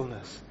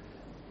faithfulness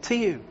to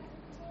you.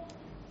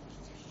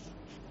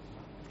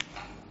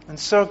 And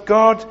so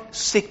God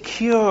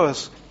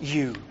secures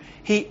you.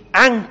 He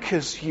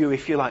anchors you,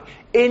 if you like,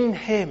 in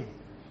Him.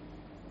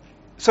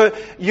 So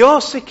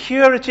your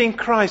security in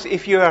Christ,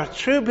 if you are a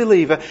true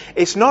believer,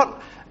 it's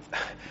not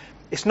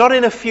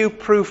in a few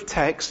proof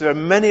texts. There are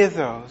many of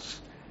those.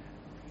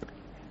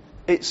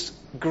 It's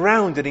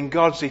grounded in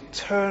God's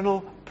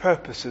eternal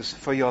purposes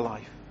for your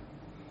life.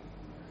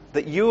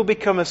 That you will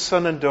become a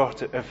son and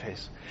daughter of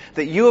His.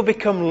 That you will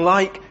become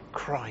like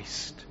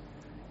Christ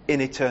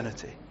in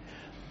eternity.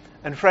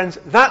 And friends,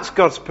 that's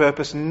God's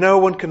purpose. No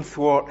one can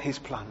thwart His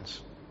plans.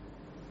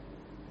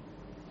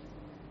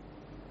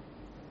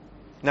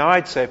 Now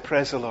I'd say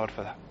praise the Lord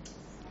for that.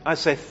 I'd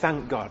say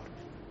thank God.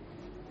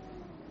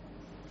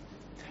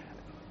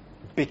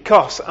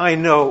 Because I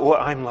know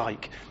what I'm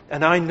like.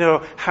 And I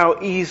know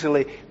how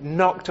easily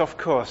knocked off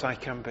course I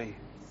can be.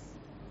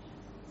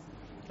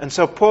 And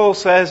so Paul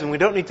says, and we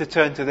don't need to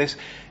turn to this,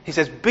 he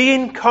says,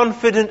 being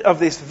confident of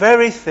this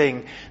very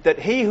thing, that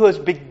He who has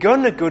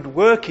begun a good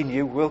work in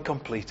you will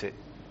complete it.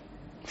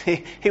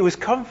 He was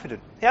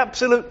confident,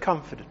 absolute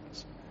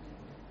confidence.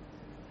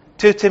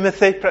 2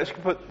 Timothy, perhaps you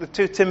can put the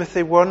 2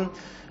 Timothy 1,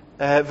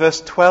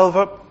 verse 12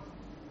 up.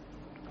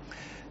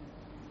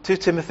 2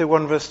 Timothy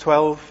 1, verse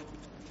 12.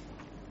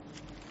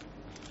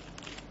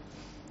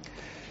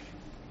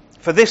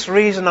 For this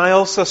reason I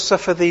also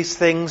suffer these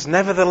things.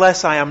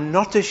 Nevertheless I am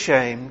not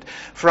ashamed,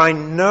 for I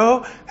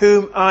know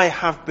whom I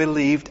have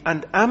believed,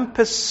 and am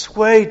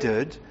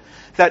persuaded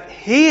that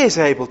He is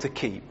able to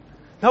keep,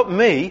 not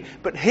me,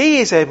 but He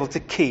is able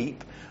to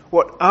keep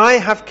what I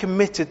have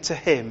committed to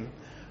Him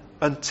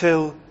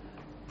until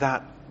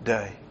that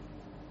day.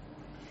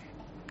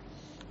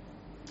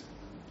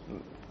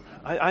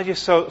 I'm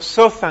just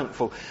so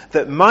thankful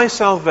that my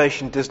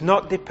salvation does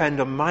not depend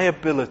on my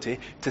ability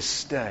to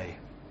stay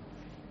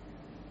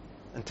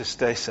and to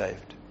stay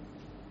saved.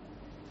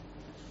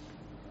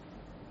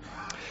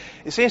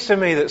 It seems to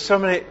me that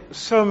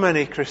so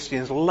many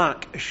Christians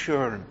lack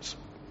assurance.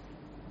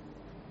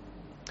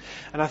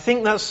 And I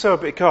think that's so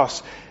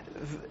because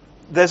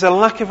there's a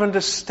lack of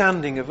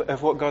understanding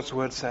of what God's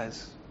Word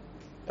says.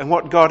 And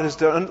what God has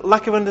done. And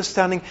lack of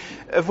understanding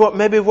of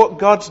what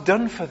God's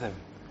done for them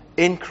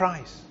in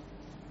Christ.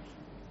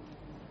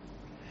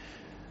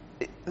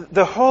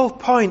 The whole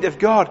point of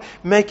God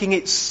making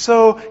it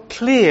so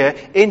clear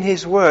in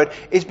His Word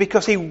is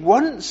because He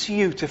wants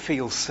you to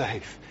feel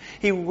safe.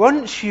 He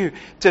wants you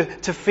to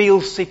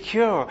feel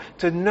secure,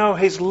 to know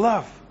His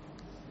love.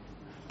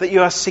 That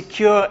you are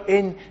secure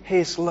in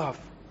His love.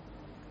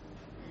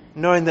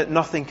 Knowing that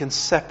nothing can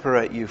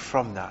separate you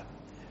from that.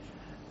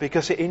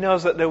 Because He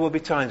knows that there will be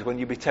times when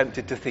you'll be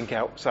tempted to think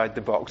outside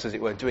the box, as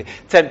it were. To be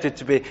tempted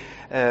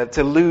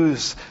to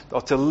lose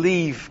or to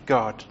leave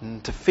God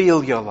and to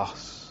feel your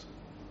loss.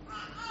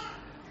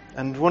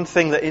 And one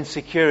thing that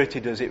insecurity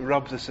does, it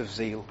robs us of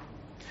zeal.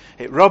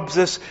 It robs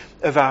us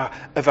of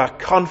our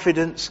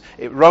confidence.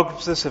 It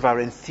robs us of our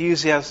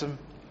enthusiasm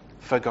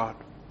for God.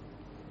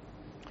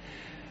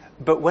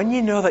 But when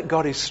you know that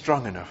God is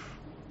strong enough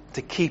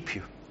to keep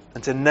you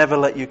and to never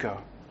let you go,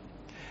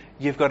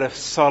 you've got a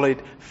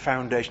solid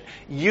foundation.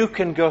 You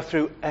can go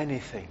through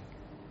anything.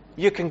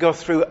 You can go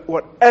through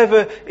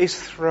whatever is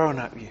thrown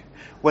at you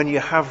when you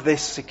have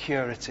this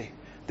security,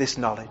 this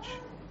knowledge.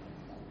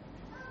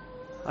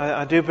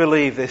 I do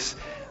believe this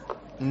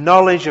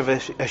knowledge of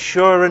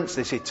assurance,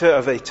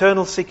 of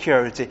eternal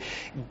security,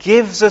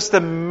 gives us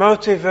the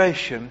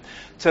motivation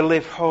to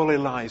live holy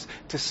lives,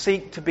 to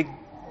seek to be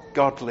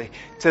godly,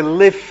 to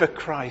live for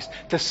Christ,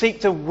 to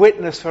seek to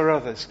witness for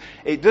others.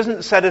 It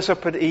doesn't set us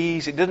up at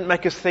ease. It doesn't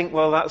make us think,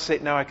 well, that's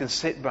it, now I can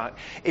sit back.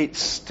 It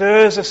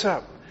stirs us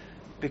up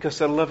because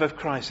the love of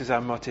Christ is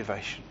our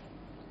motivation.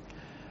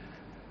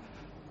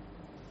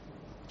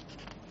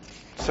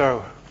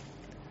 So,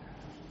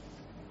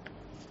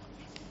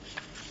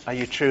 are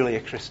you truly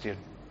a Christian?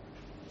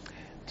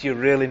 Do you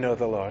really know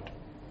the Lord?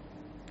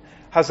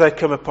 Has there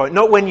come a point,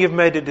 not when you've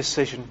made a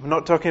decision, we're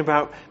not talking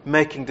about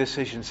making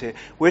decisions here,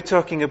 we're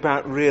talking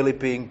about really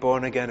being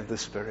born again of the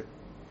Spirit,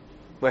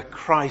 where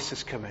Christ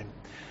has come in,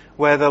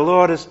 where the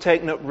Lord has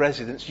taken up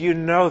residence. You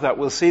know that.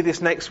 We'll see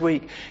this next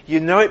week.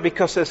 You know it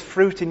because there's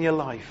fruit in your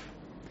life.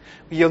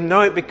 You'll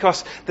know it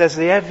because there's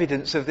the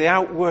evidence of the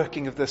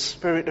outworking of the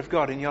Spirit of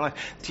God in your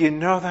life. Do you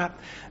know that?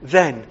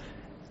 Then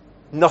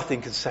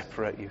nothing can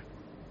separate you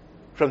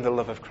from the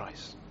love of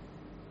Christ.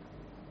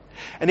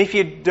 And if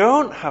you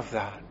don't have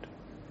that,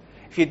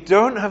 if you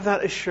don't have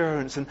that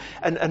assurance, and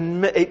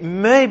it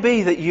may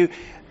be that you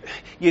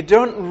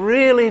don't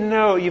really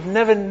know, you've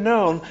never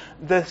known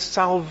the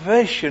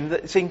salvation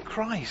that's in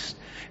Christ.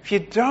 If you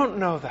don't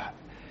know that,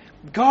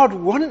 God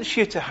wants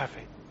you to have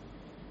it.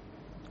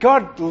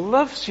 God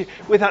loves you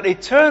with that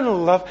eternal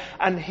love,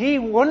 and He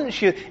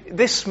wants you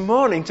this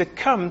morning to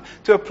come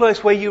to a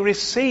place where you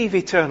receive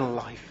eternal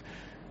life.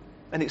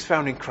 And it's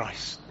found in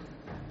Christ.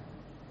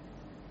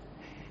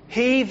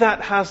 He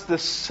that has the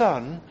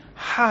Son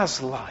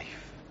has life.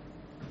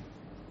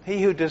 He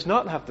who does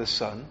not have the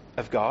Son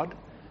of God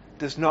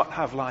does not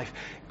have life.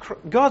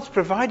 God's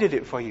provided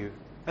it for you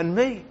and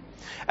me.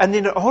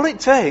 And all it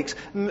takes,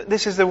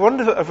 this is the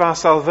wonder of our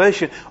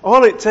salvation,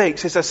 all it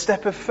takes is a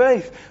step of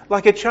faith,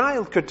 like a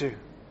child could do.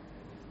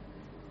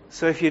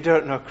 So if you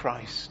don't know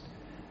Christ,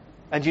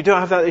 and you don't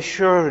have that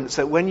assurance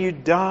that when you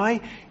die,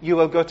 you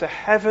will go to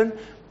heaven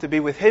to be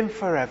with Him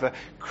forever,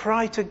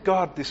 cry to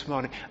God this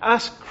morning.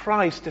 Ask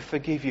Christ to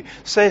forgive you.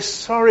 Say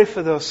sorry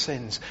for those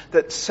sins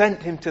that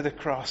sent Him to the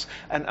cross,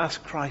 and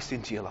ask Christ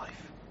into your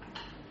life.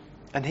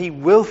 And He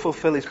will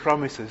fulfill His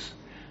promises.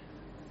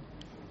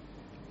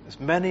 As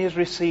many as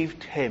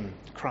received Him,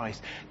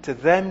 Christ, to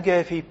them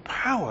gave He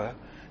power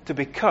to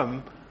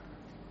become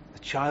a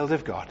child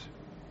of God,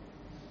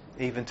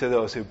 even to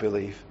those who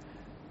believe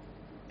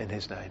in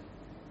His name.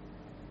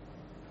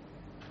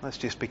 Let's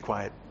just be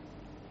quiet.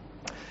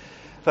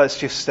 Let's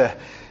just,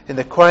 in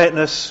the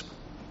quietness,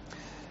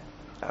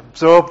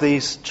 absorb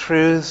these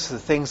truths, the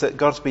things that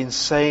God's been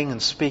saying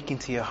and speaking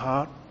to your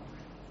heart.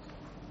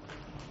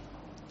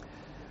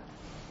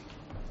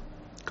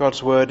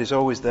 God's Word is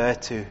always there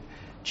to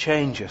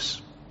change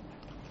us.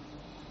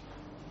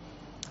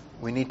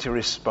 We need to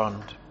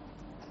respond.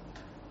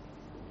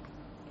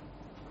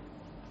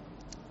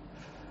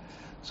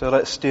 So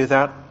let's do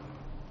that.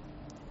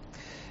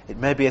 It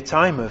may be a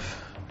time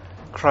of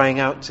crying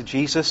out to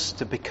Jesus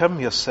to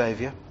become your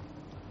Saviour.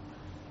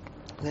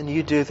 Then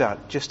you do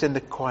that just in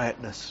the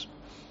quietness.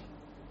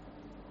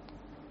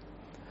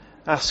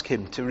 Ask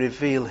Him to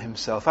reveal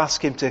Himself.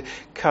 Ask Him to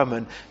come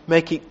and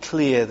make it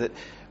clear that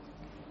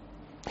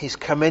He's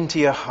come into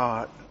your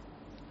heart.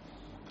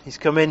 He's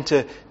come in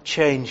to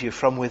change you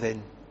from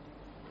within.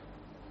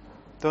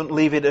 Don't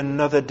leave it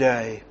another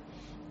day.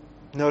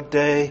 No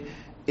day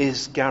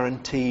is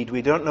guaranteed.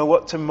 We don't know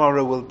what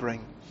tomorrow will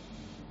bring.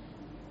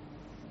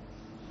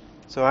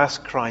 So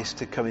ask Christ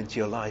to come into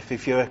your life.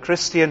 If you're a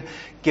Christian,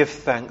 give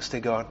thanks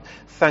to God.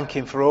 Thank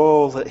Him for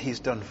all that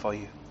He's done for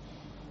you,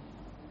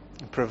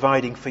 and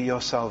providing for your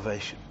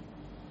salvation,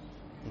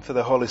 and for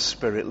the Holy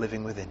Spirit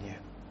living within you.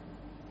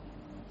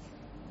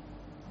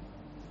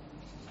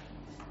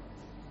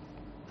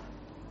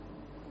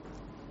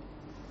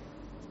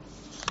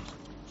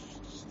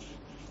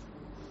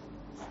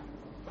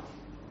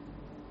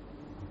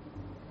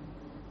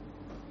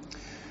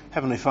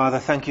 Heavenly Father,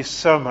 thank you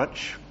so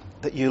much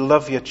that you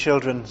love your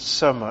children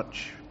so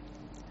much,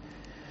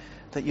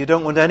 that you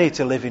don't want any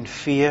to live in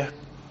fear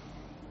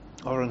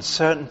or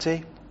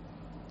uncertainty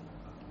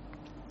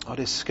or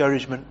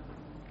discouragement.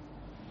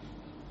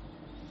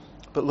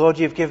 But Lord,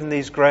 you've given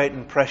these great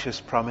and precious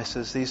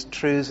promises, these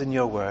truths in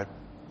your word,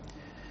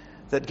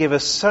 that give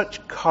us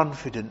such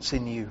confidence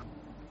in you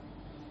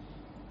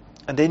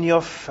and in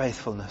your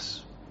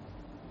faithfulness.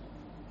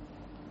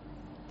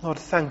 Lord,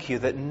 thank you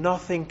that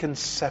nothing can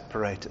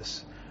separate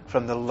us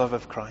from the love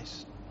of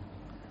Christ.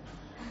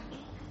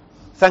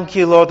 Thank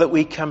you, Lord, that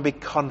we can be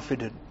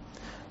confident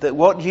that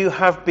what you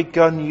have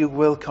begun you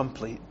will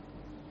complete.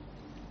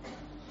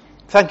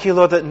 Thank you,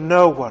 Lord, that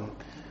no one,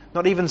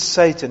 not even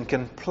Satan,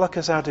 can pluck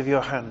us out of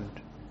your hand.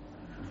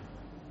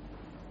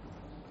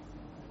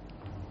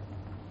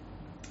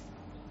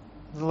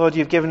 Lord,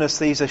 you've given us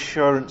these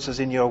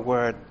assurances in your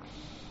word,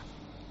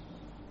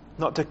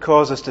 not to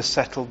cause us to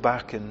settle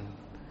back and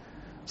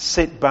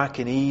sit back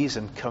in ease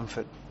and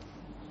comfort,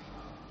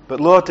 but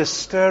Lord, to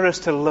stir us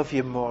to love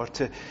you more,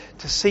 to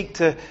seek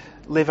to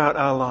live out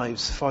our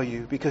lives for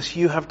you, because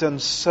you have done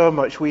so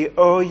much. We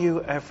owe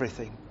you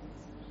everything.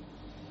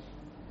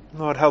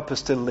 Lord, help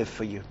us to live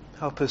for you.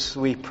 Help us,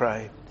 we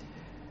pray,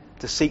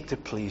 to seek to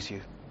please you.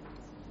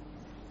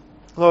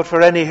 Lord,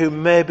 for any who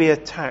may be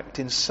attacked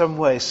in some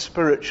way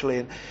spiritually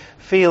and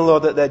feel,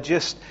 Lord, that they're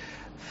just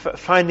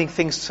finding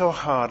things so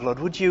hard, Lord,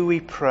 would you, we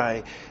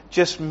pray,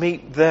 just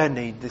meet their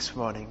need this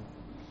morning.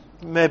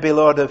 Maybe,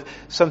 Lord, of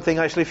something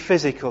actually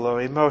physical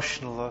or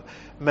emotional or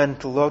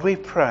mental. Lord, we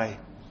pray,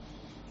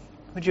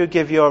 would you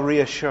give your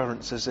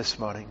reassurances this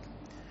morning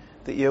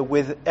that you're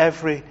with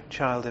every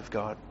child of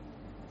God.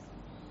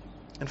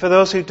 And for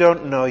those who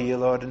don't know you,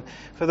 Lord, and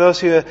for those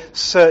who are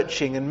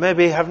searching and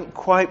maybe haven't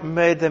quite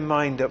made their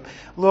mind up,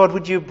 Lord,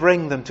 would you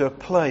bring them to a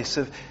place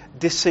of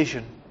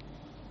decision,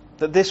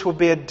 that this will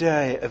be a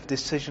day of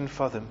decision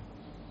for them,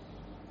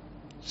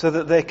 so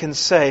that they can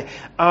say,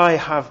 I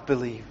have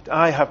believed,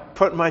 I have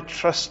put my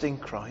trust in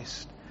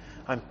Christ,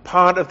 I'm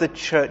part of the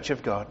church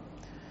of God.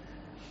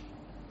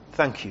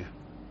 Thank you.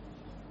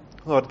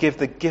 Lord, give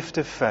the gift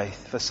of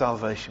faith for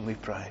salvation, we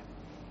pray.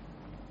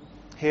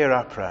 Hear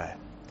our prayer.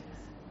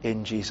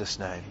 In Jesus'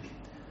 name.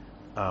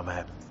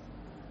 Amen.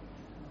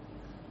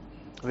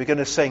 We're going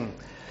to sing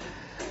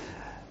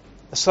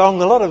a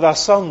song. A lot of our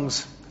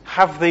songs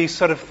have these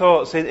sort of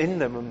thoughts in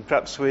them, and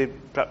perhaps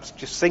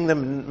just sing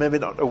them and maybe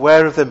not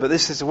aware of them, but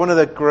this is one of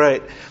the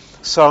great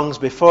songs,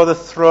 Before the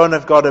Throne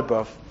of God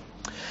Above.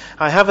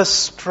 I have a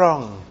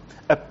strong,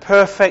 a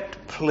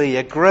perfect plea,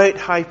 a great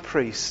high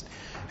priest,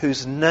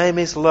 whose name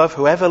is love,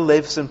 whoever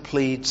lives and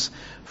pleads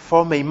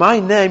for me.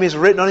 My name is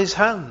written on his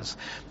hands.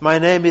 My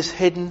name is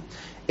hidden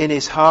in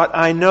his heart.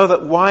 I know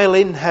that while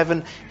in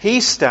heaven he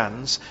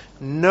stands,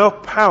 no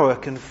power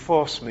can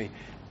force me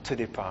to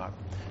depart.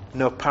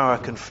 No power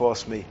can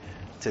force me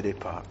to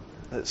depart.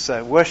 Let's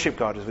worship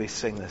God as we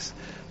sing this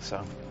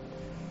song.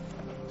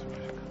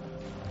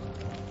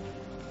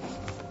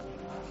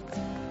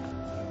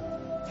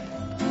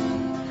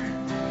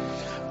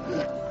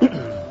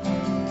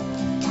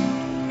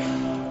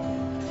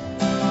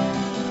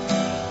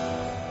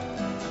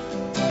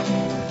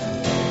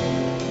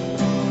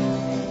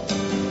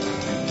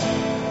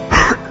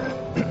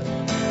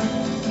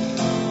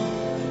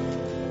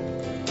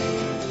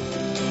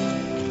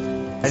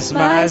 As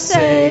my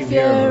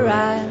Savior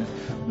and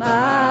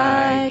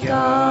my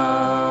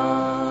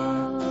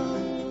God.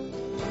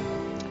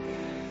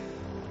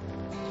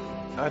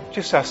 I'd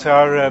just ask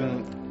our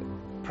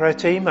prayer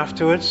team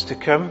afterwards to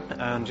come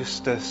and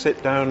just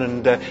sit down,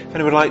 and if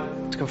anyone would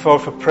like to come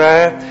forward for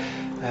prayer,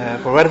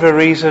 for whatever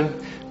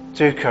reason,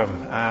 do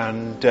come.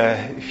 And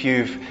if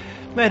you've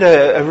made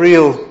a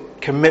real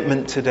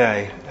commitment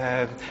today,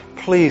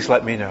 please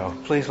let me know.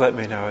 Please let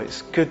me know.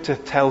 It's good to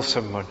tell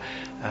someone,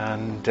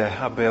 and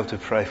I'll be able to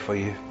pray for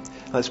you.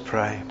 Let's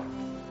pray.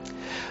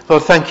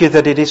 Lord, thank you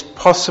that it is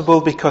possible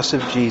because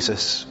of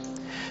Jesus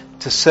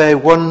to say,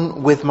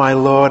 one with my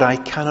Lord I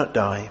cannot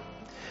die.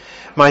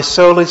 My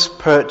soul is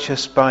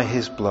purchased by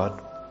his blood.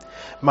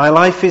 My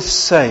life is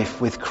safe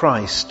with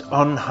Christ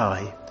on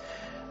high.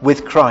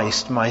 With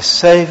Christ my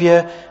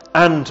Saviour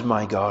and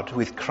my God.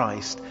 With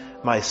Christ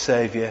my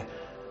Saviour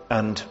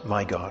and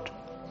my God.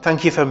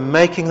 Thank you for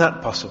making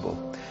that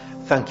possible.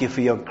 Thank you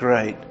for your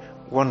great,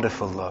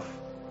 wonderful love.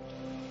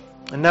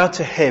 And now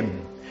to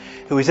him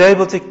who is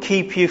able to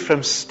keep you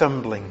from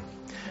stumbling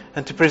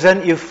and to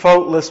present you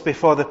faultless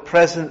before the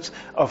presence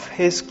of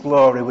his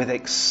glory with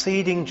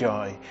exceeding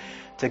joy.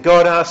 To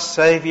God our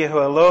Saviour, who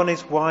alone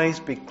is wise,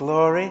 be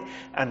glory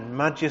and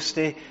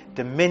majesty,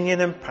 dominion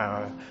and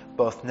power,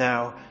 both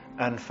now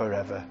and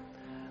forever.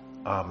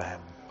 Amen.